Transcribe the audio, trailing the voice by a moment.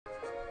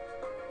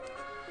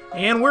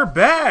And we're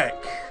back!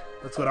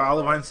 Let's go to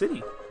Olivine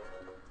City.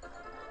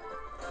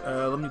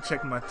 Let me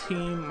check my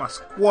team, my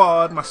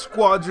squad, my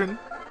squadron.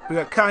 We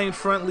got Kai in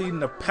front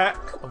leading a pack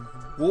of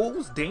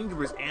wolves,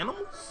 dangerous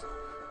animals?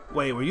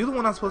 Wait, were you the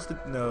one I was supposed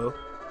to... No.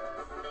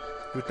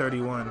 Route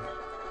 31.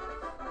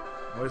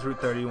 Where's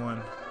Route 31?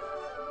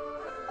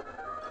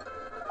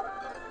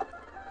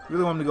 You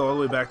really want me to go all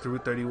the way back to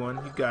Route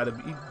 31? You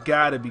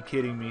gotta be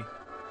kidding me.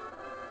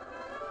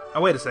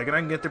 Oh, wait a second. I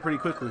can get there pretty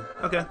quickly.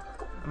 Okay.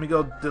 Let me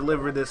go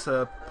deliver this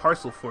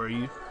parcel for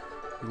you,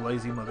 you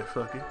lazy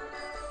motherfucker.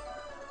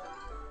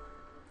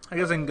 I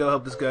guess I can go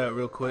help this guy out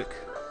real quick.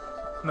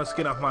 No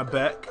skin off my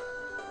back.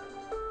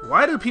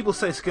 Why do people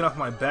say skin off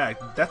my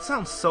back? That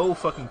sounds so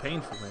fucking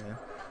painful, man.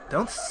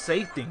 Don't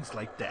say things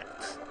like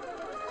that.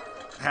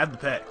 I have the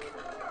peck.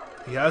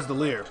 He has the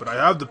leer, but I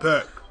have the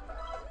peck.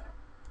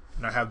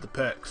 And I have the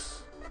pecs.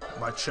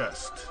 My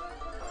chest.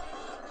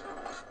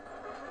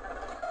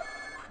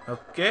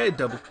 Okay,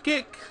 double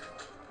kick.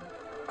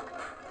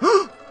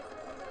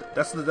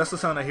 That's the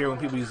sound I hear when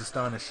people use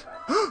astonish.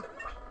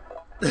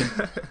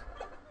 Alright,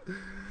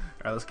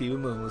 let's keep it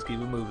moving. Let's keep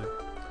it moving.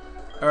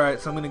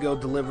 Alright, so I'm gonna go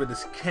deliver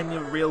this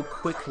Kenya real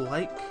quick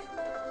like.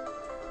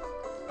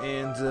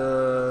 And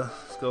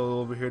let's go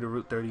over here to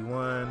Route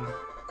 31.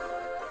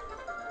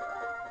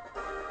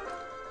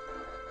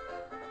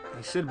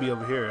 He should be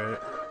over here, right?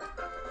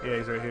 Yeah,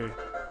 he's right here.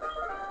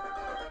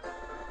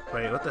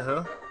 Wait, what the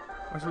hell?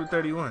 Where's Route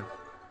 31?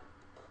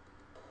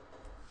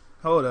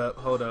 Hold up.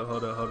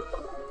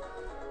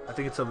 I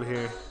think it's over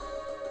here.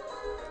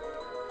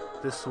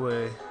 This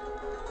way.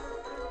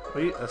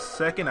 Wait a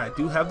second, I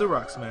do have the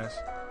rock smash.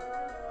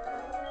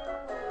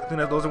 I think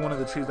that those are one of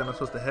the trees that I'm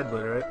supposed to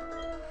headbutt,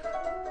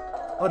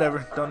 right?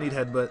 Whatever, don't need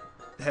headbutt.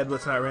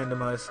 Headbutt's not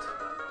randomized.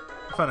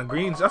 I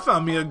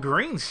found me a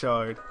green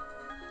shard.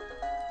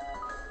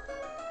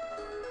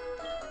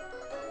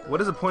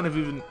 What is the point of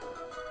even...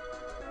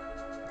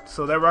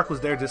 So that rock was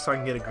there just so I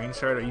can get a green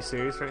shard? Are you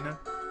serious right now?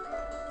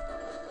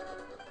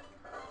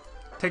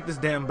 Take this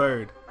damn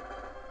bird.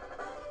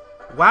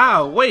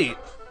 Wow, wait.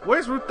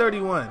 Where's Route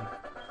 31?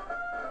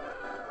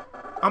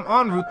 I'm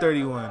on Route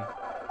 31.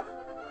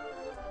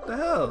 What the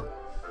hell?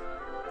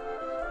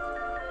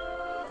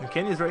 And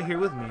Kenya's right here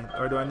with me.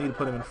 Or do I need to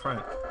put him in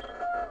front?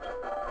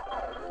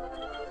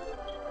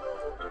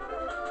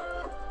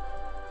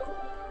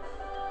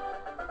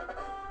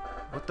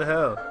 What the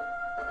hell?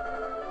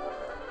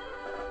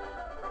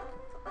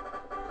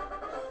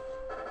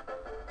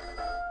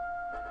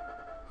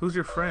 Who's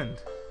your friend?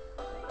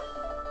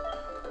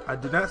 I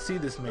do not see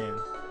this man.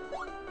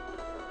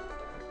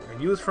 Are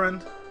you his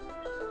friend?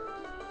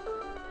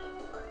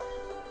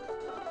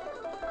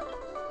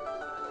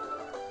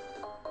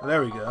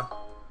 There we go.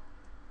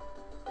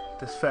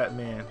 This fat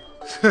man.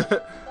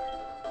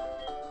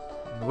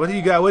 What do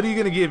you got? What are you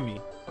gonna give me?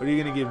 What are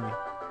you gonna give me?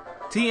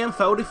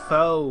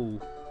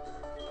 TM44.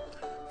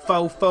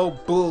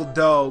 Fofo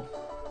Bulldog.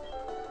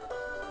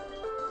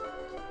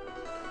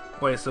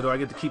 Wait, so do I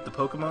get to keep the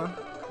Pokemon?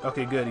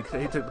 Okay, good. He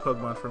took the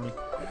Pokemon from me.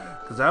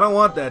 Because I don't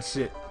want that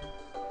shit.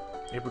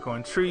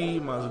 Apricorn Tree.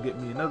 Might as well get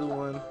me another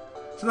one.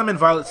 Since I'm in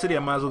Violet City, I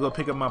might as well go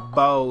pick up my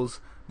bows.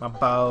 My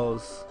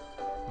bows.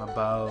 My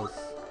bows.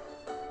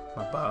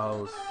 My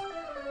bows.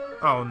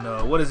 Oh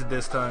no. What is it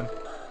this time?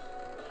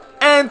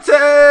 Ante!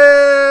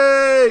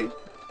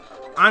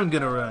 I'm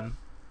gonna run.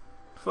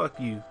 Fuck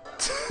you.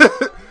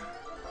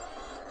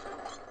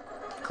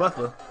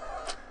 Cleffa.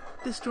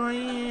 Destroy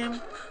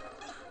him.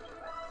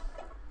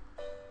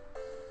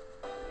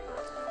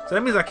 So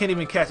that means I can't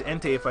even catch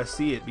Entei if I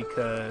see it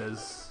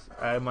because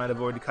I might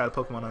have already caught a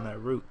Pokemon on that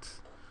route.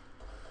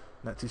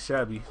 Not too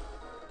shabby.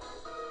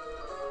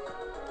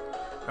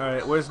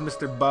 Alright, where's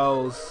Mr.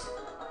 Bowles?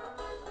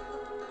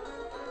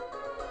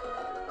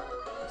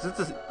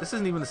 This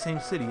isn't even the same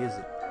city, is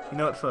it? You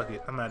know what? Fuck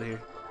it. I'm out of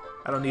here.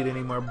 I don't need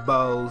any more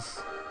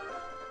Bowles.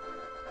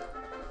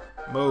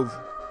 Move.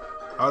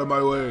 Out of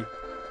my way.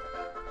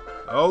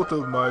 Out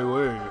of my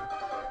way.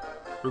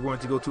 We're going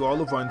to go to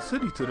Olivine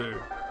City today.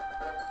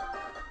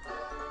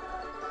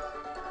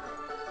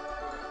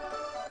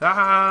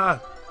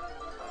 Ah!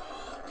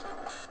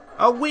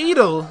 A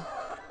Weedle!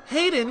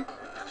 Hayden!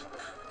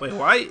 Wait,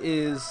 why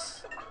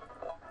is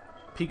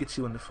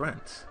Pikachu in the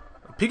front?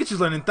 Pikachu's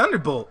learning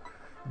Thunderbolt!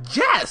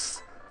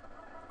 Yes!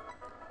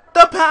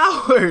 The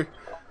power!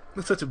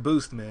 That's such a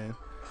boost, man.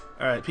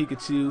 Alright,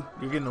 Pikachu,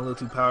 you're getting a little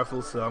too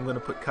powerful, so I'm going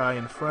to put Kai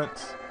in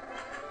front.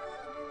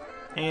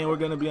 And we're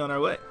going to be on our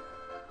way.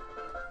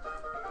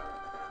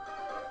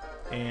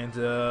 And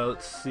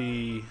let's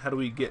see, how do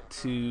we get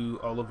to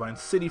Olivine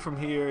City from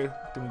here?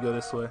 Then we go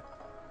this way,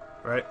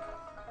 right?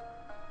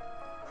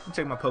 Let me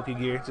check my Poke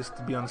Gear just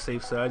to be on the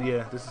safe side.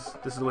 Yeah, this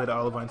is the way to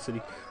Olivine City.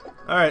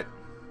 All right,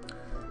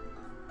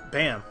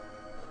 bam.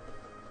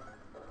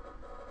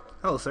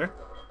 Hello, sir.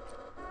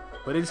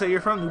 Where did you say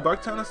you're from? New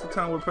Barktown? That's the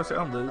town where Professor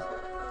Elm lives.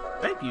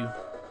 Thank you.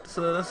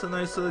 That's a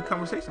nice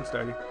conversation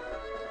starter.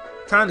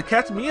 Time to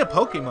catch me a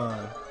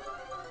Pokemon.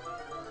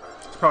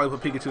 Let's probably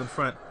put Pikachu in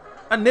front.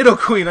 A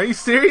Nidoqueen, are you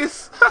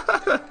serious?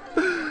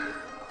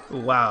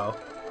 Wow.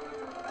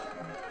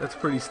 That's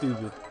pretty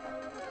stupid.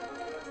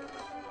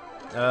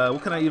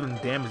 What can I even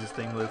damage this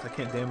thing with? I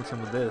can't damage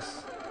him with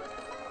this.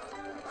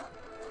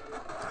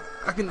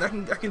 I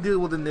can deal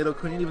with the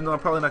Nidoqueen, even though I'm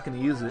probably not going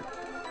to use it.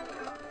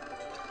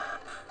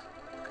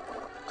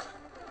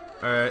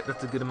 Alright,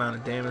 that's a good amount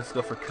of damage. Let's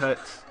go for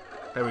cuts.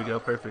 There we go,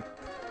 perfect.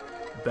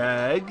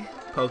 Bag,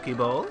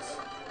 Pokeballs.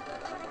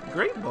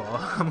 Great Ball.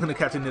 I'm going to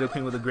catch a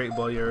Nidoqueen with a Great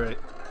Ball, you're right.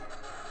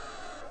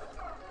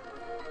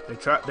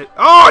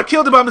 Oh, I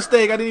killed it by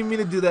mistake. I didn't even mean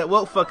to do that.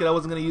 Well, fuck it. I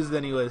wasn't going to use it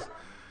anyways.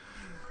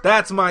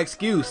 That's my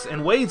excuse.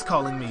 And Wade's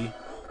calling me.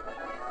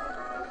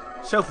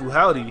 Shofu,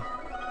 howdy.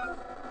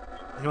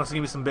 He wants to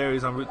give me some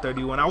berries on Route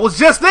 31. I was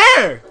just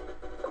there!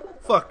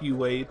 Fuck you,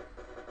 Wade.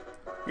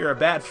 You're a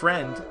bad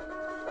friend.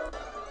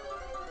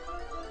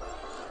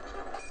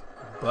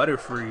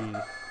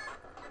 Butterfree.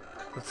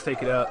 Let's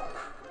take it out.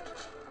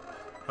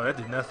 Oh, that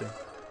did nothing.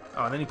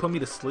 Oh, and then he put me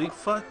to sleep?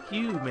 Fuck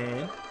you,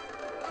 man.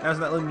 Now it's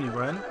not letting me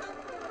run.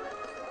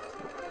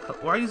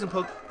 Why are you using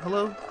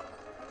Hello?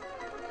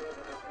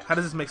 How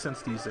does this make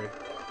sense to you, sir?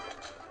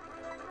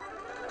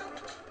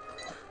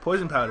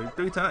 Poison powder,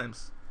 3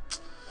 times.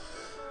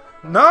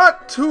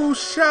 Not too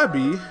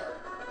shabby.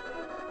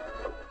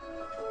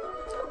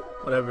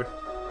 Whatever.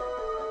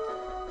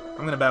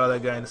 I'm gonna battle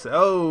that guy and say,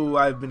 oh,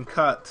 I've been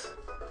caught.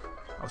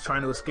 I was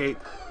trying to escape.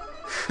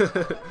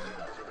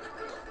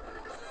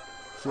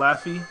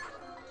 Flaffy.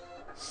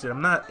 Shit,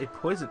 I'm not a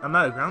poison. I'm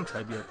not a ground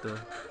type yet, though.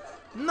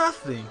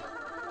 Nothing.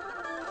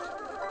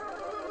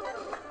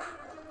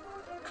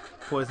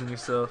 Poison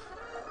yourself.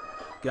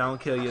 Go and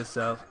kill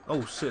yourself.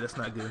 Oh shit, that's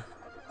not good.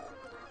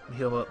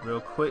 Heal up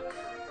real quick.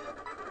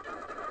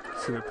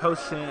 Super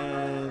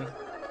potion.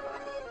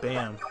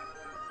 Bam.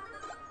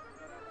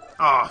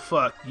 Aw, oh,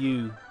 fuck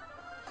you.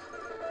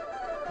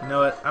 You know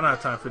what? I don't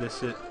have time for this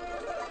shit.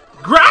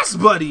 Grass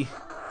buddy!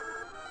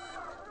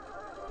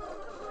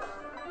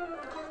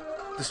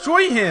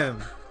 Destroy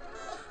him!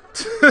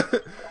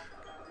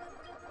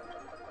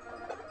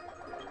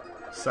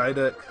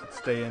 Psyduck,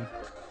 stay in.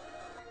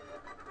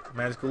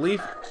 Magical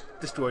Leaf,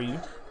 destroy you.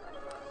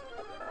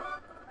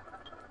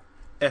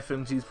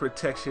 FMG's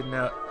protection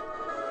now.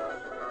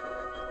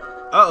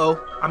 Uh-oh,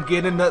 I'm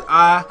getting the...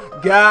 I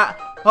got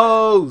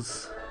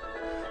hoes!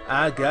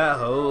 I got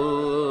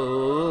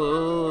hoes.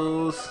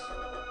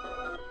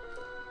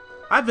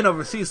 I've been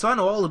overseas, so I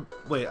know all of...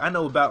 Wait, I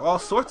know about all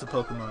sorts of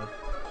Pokemon.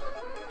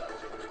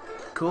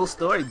 Cool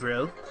story,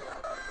 bro.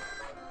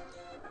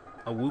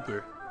 A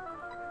Wooper.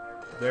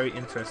 Very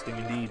interesting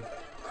indeed.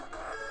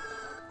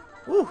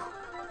 Woo!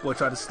 Boy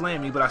tried to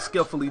slam me, but I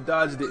skillfully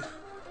dodged it.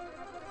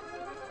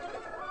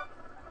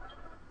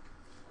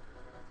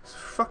 It's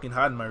fucking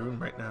hot in my room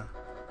right now.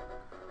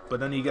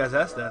 But none of you guys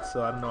asked that,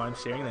 so I don't know I'm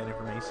sharing that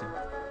information.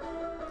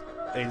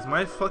 Hey, is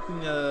my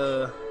fucking,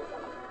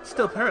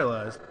 still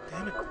paralyzed?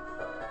 Damn it.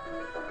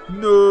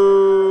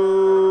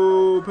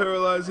 No!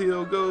 Paralyzed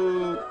heal,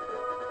 go!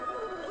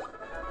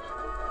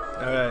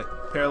 Alright,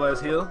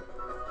 paralyzed heal.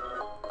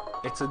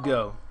 It's a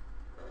go.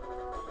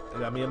 I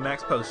got me a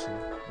max potion.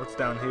 What's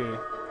down here?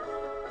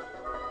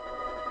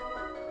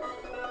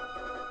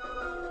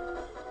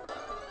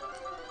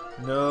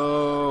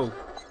 No!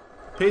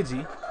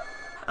 Pidgey?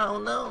 Oh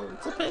no,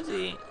 it's a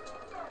Pidgey!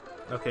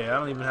 Okay, I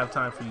don't even have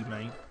time for you,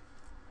 man.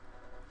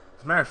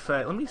 As a matter of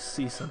fact, let me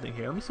see something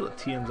here. Let me see what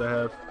TMs I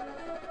have.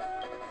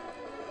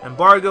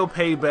 Embargo,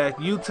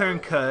 Payback, U-Turn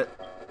Cut,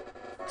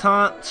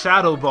 Taunt,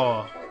 Shadow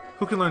Ball.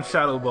 Who can learn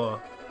Shadow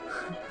Ball?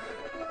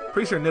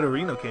 Pretty sure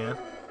Nidorino can.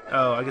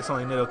 Oh, I guess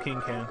only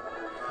Nidoking can.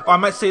 Oh, I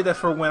might save that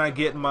for when I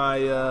get my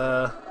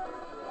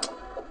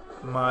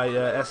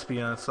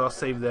Espeon, so I'll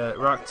save that.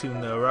 Rock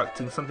Tomb though, Rock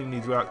Tomb. Something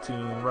needs Rock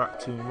Tomb, Rock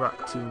Tomb,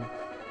 Rock Tomb.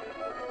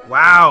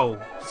 Wow!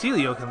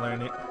 Celio can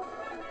learn it.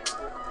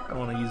 I don't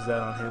want to use that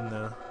on him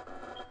though.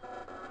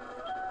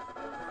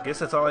 I guess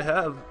that's all I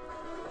have.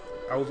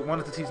 I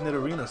wanted to teach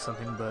Nidorino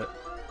something, but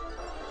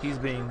he's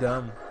being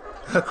dumb.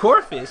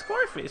 Corphish,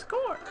 Corphish,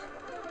 Core!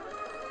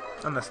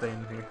 I'm not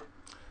staying in here.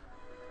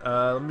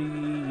 Let me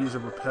use a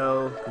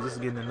Repel, because this is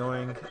getting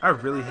annoying. I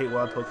really hate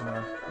wild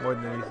Pokemon, more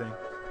than anything.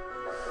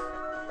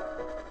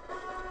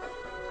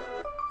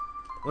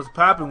 What's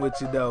poppin' with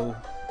you, though?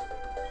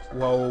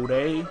 Whoa,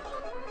 they.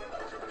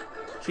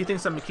 She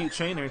thinks I'm a cute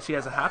trainer, and she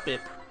has a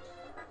Hoppip.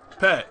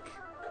 Peck.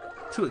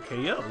 To a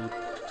KO.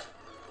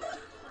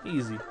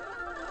 Easy.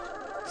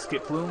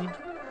 Skip Plume.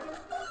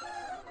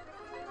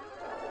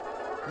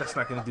 That's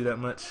not gonna do that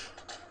much.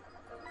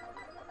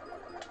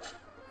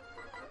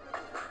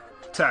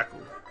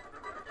 Tackle.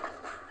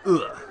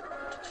 Ugh.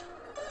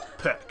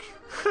 Peck.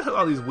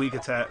 All these weak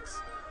attacks.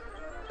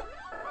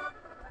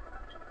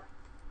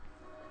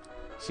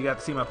 She got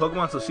to see my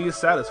Pokemon, so she is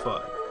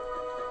satisfied.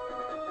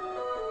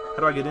 How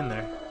do I get in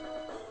there?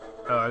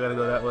 Oh, I gotta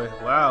go that way.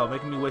 Wow,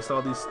 making me waste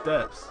all these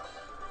steps.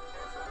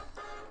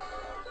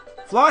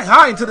 Fly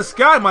high into the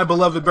sky, my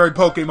beloved bird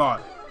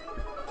Pokemon!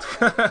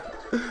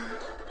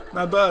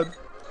 Not bad.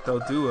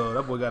 Duo.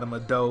 That boy got him a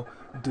Duo.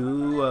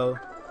 Duo.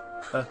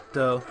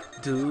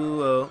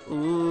 Duo.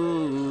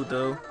 Ooh,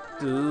 Duo.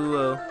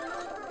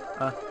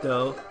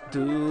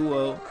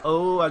 Duo.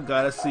 Oh, I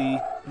gotta see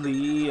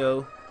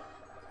Leo.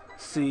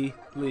 C.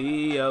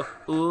 Leo.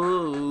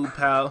 Ooh,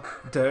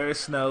 powder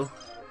snow.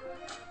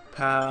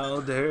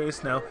 Powder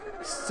snow.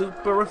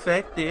 Super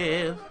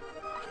effective.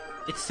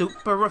 It's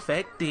super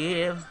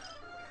effective.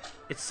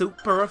 It's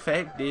super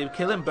effective.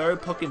 Killing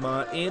bird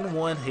Pokemon in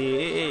one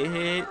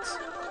hit.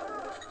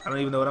 I don't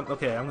even know what I'm...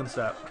 Okay, I'm gonna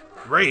stop.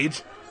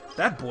 Rage?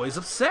 That boy's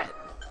upset.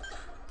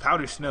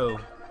 Powder snow.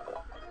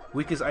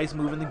 Weakest ice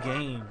move in the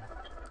game.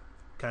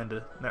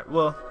 Kinda. Not...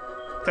 Well,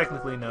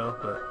 technically no,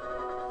 but...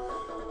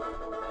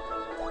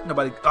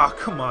 Nobody... Oh,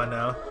 come on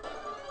now.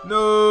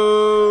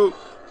 No!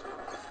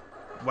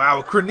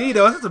 Wow,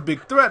 Cornito, that's a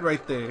big threat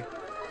right there.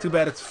 Too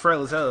bad it's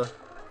frail as hell.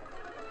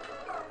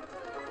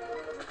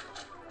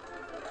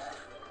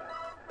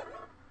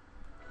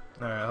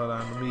 Alright, hold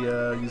on. Let me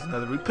use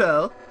another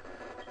repel.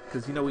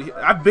 Cause you know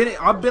I've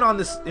been on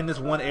this in this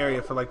one area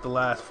for like the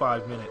last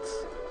 5 minutes.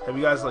 Have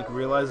you guys like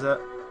realized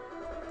that?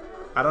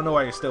 I don't know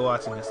why you're still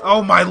watching this.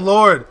 Oh my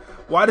lord!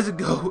 Why does it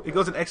go? It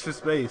goes in extra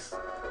space.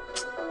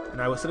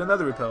 And I was at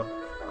another repel.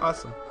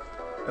 Awesome.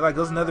 It like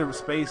goes another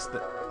space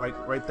that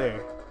like right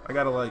there. I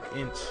gotta like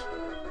inch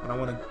when I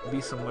want to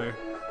be somewhere.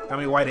 Got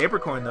me a white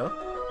apricorn though.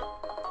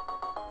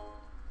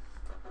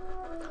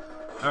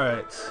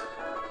 Alright.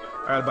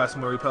 I gotta buy some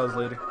more repels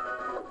later.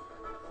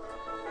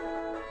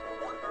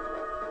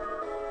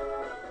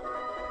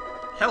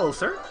 Hello,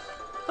 sir.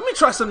 Let me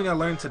try something I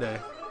learned today.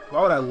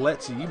 Why would I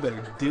let you? You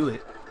better do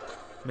it.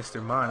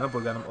 Mr. Mime. That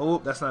boy got him. Oh,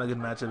 that's not a good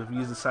matchup. If you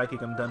use the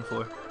Psychic, I'm done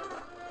for.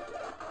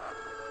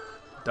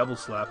 Double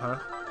slap, huh?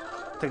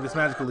 Take this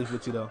Magical Leaf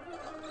with you, though.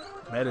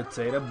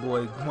 Meditate. That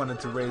boy wanted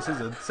to raise his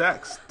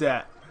attack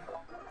stat.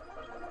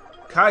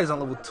 Kai's on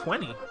level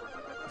 20.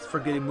 Let's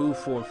forgetting move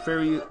for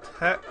Fairy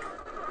Attack.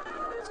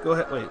 Let's go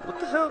ahead. Wait, what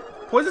the hell?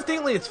 Poison Sting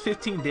only hits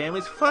 15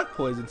 damage? Fuck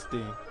Poison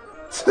Sting.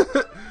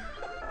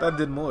 That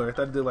did more. I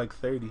thought it did like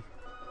 30.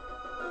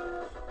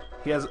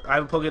 I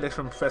have a Pokédex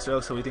from Professor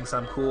Oak, so he thinks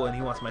I'm cool and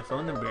he wants my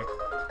phone number.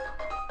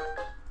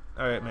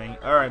 Alright, man.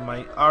 Alright,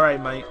 mate.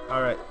 Alright, mate.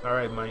 Alright.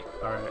 Alright, mate.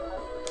 Alright.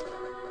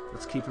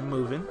 Let's keep it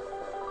moving.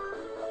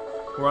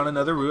 We're on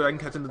another route. I can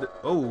catch another...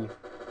 Oh.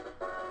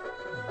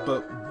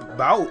 But...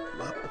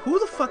 Who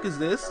the fuck is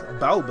this?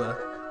 Bauba.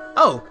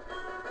 Oh.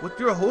 What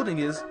you're holding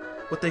is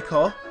what they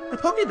call a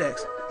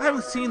Pokédex. I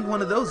haven't seen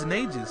one of those in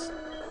ages.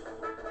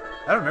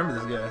 I don't remember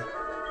this guy.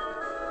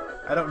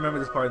 I don't remember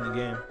this part in the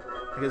game.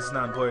 I guess it's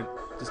not important.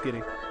 Just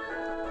kidding.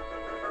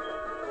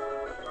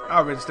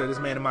 I'll register this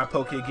man in my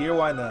Poke Gear.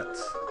 Why not?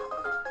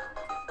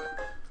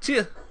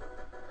 Chia.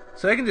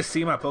 So I can just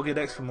see my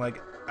Pokédex from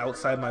like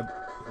outside my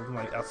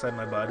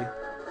body.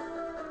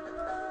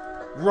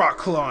 Rock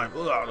climb.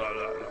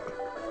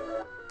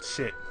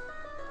 Shit.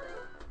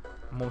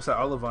 I'm almost at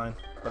Olivine,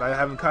 but I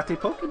haven't caught a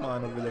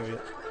Pokemon over there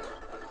yet.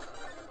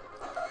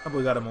 That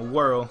boy got him a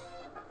whirl.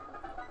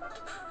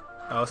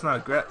 Oh, it's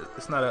not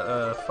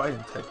a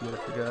fighting type yet. I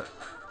forgot.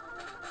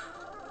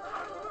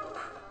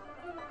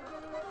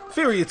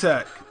 Fury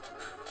attack.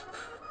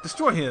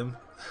 Destroy him.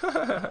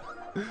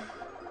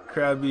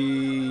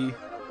 Krabby.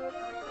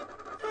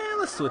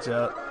 Let's switch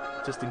out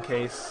just in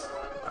case.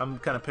 I'm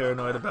kind of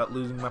paranoid about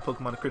losing my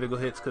Pokemon to critical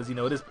hits because you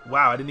know it is.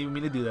 Wow, I didn't even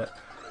mean to do that.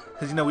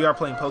 Because you know we are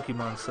playing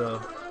Pokemon,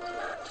 so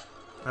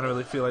I don't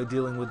really feel like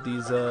dealing with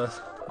these.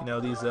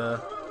 These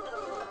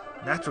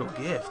natural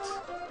gift.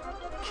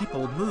 Keep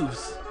old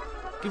moves.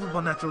 Give up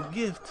on natural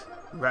gift.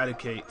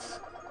 Eradicate.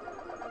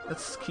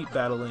 Let's keep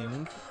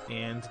battling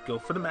and go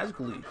for the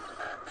Magical Leaf.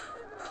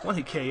 One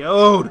hit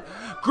KO'd.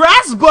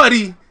 Grass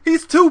Buddy!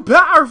 He's too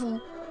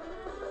powerful!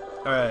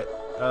 Alright.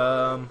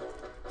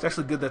 It's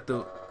actually good that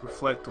the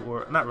reflect,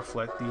 or not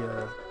reflect,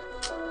 the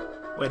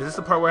wait, is this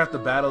the part where I have to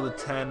battle the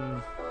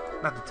 10,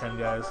 not the 10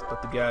 guys,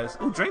 but the guys.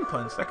 Ooh, Drain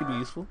Punch, that could be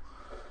useful.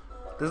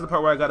 This is the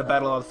part where I gotta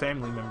battle all the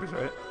family members,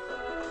 right?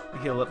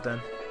 Heal up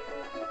then.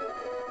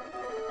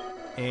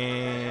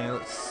 And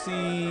let's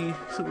see,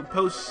 Super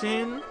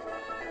Potion.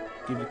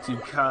 Give it to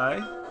Kai.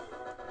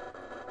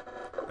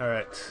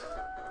 Alright.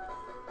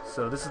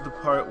 So this is the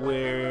part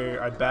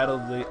where I battle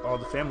all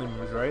the family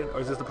members, right? Or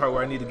is this the part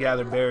where I need to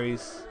gather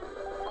berries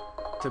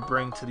to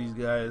bring to these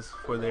guys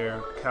for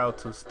their cow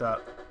to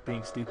stop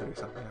being stupid or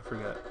something? I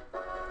forgot.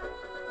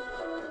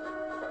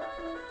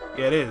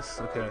 Yeah, it is.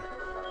 Okay.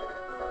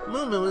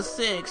 Moo was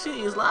sick.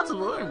 She used lots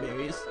of orange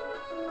berries.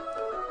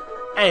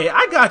 Hey,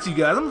 I got you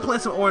guys. I'm gonna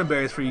plant some orange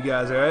berries for you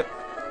guys, alright?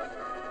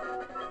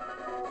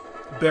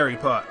 Berry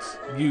pots.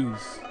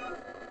 Use.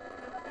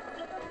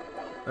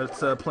 Let's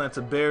plant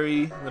a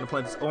berry. I'm gonna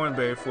plant this orange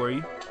berry for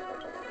you.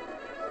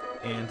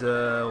 And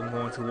I'm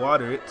going to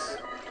water it.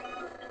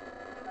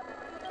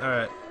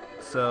 Alright.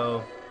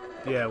 So,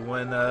 yeah,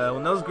 when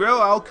those grow,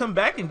 I'll come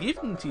back and give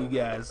them to you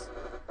guys.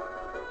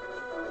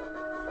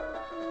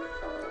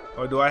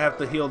 Or do I have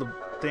to heal the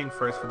thing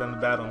first for them to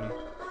battle me?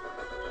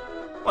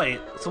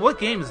 Wait, so what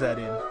game is that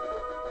in?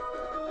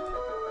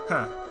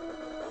 Huh.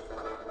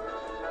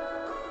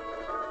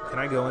 Can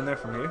I go in there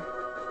from here?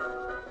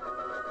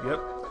 Yep.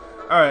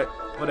 Alright,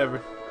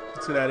 whatever.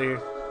 Let's get out of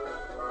here.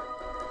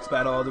 Let's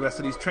battle all the rest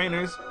of these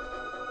trainers.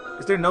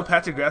 Is there no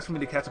patch of grass for me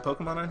to catch a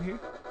Pokemon on here?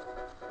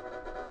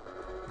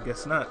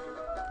 Guess not.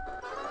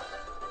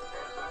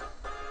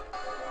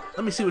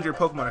 Let me see what your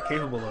Pokemon are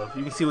capable of.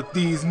 You can see what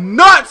these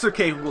nuts are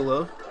capable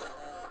of.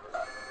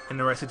 In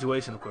the right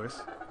situation, of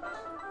course.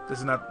 This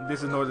is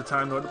nor the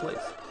time nor the place.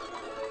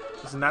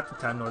 This is not the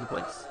time nor the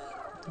place.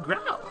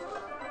 Growl.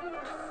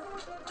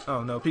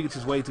 Oh no,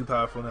 Pikachu's way too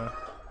powerful now.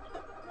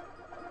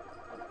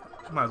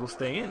 Might as well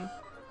stay in.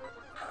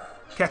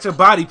 Catch a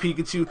body,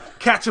 Pikachu.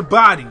 Catch a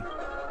body.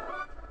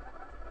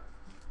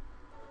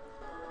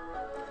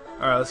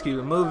 Alright, let's keep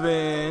it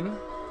moving.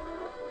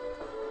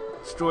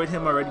 Destroyed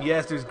him already.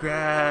 Yes, there's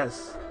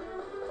grass.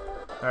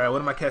 Alright,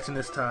 what am I catching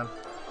this time?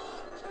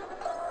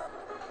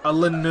 A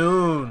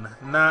Lanoon.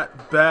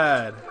 Not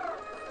bad.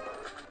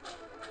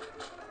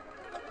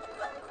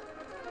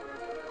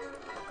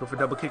 Go for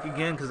double kick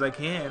again, because I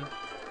can.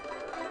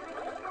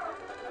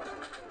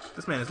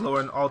 This man is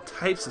lowering all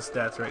types of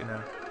stats right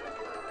now.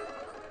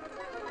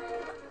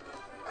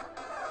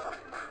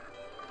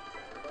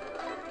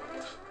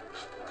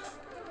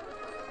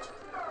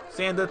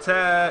 Sand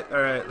attack.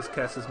 Alright, let's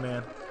catch this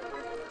man.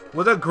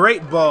 With a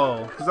great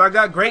ball. Because I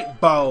got great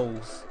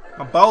balls.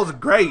 My balls are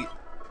great.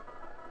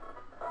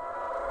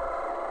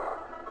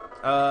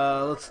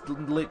 Let's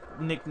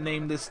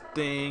nickname this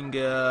thing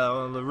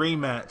the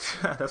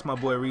Rematch. That's my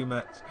boy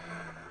Rematch.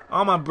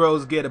 All my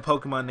bros get a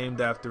Pokemon named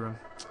after him.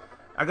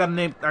 I gotta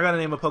name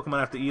a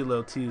Pokemon after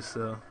Elo too,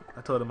 so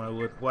I told him I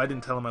would. Well, I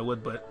didn't tell him I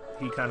would, but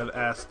he kind of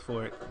asked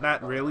for it.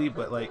 Not really,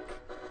 but like,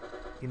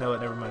 you know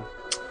what, never mind.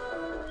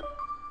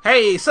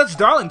 Hey, such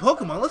darling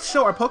Pokemon. Let's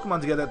show our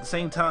Pokemon together at the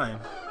same time.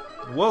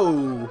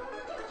 Whoa.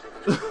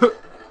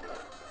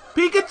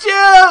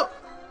 Pikachu!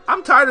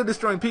 I'm tired of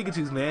destroying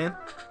Pikachus, man.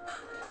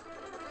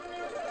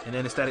 And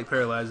then Static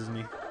paralyzes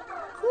me.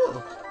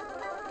 Cool.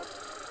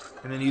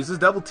 And then he uses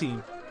double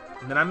team.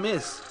 And then I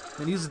miss.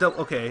 And he uses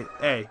double. Okay,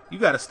 hey, you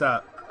gotta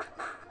stop.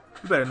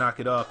 You better knock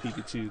it off,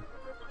 Pikachu.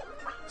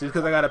 Just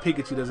because I got a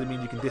Pikachu doesn't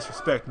mean you can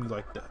disrespect me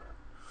like that.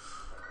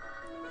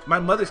 My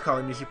mother's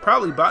calling me. She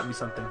probably bought me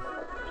something.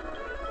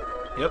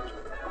 Yep.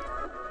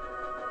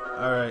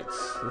 Alright,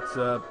 let's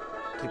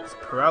take this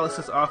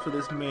paralysis off of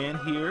this man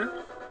here.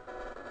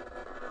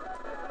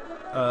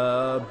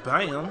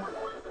 Bam.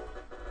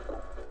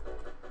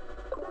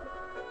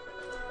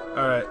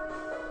 Alright.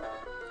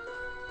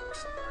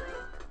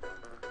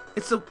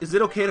 Is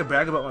it okay to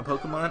brag about my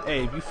Pokemon?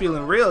 Hey, if you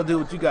feeling real, do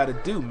what you gotta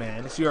do,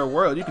 man. It's your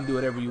world. You can do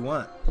whatever you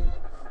want.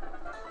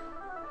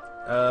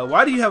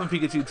 Why do you have a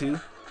Pikachu too?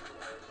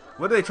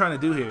 What are they trying to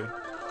do here?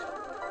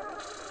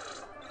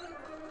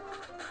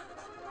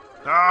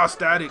 Oh,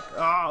 Static.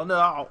 Oh,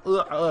 no.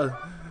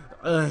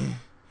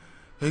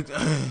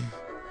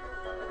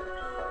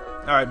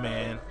 Alright,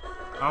 man.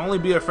 I'll only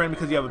be a friend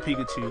because you have a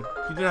Pikachu.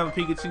 If you didn't have a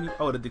Pikachu,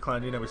 I would have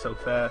declined you never so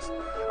fast.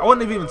 I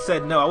wouldn't have even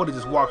said no. I would have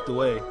just walked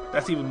away.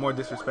 That's even more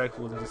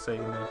disrespectful than just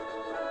saying no.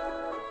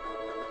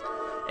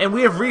 And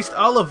we have reached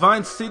all of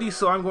Vine City,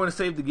 so I'm going to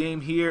save the game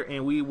here,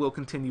 and we will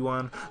continue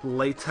on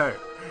later.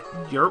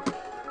 Yerp.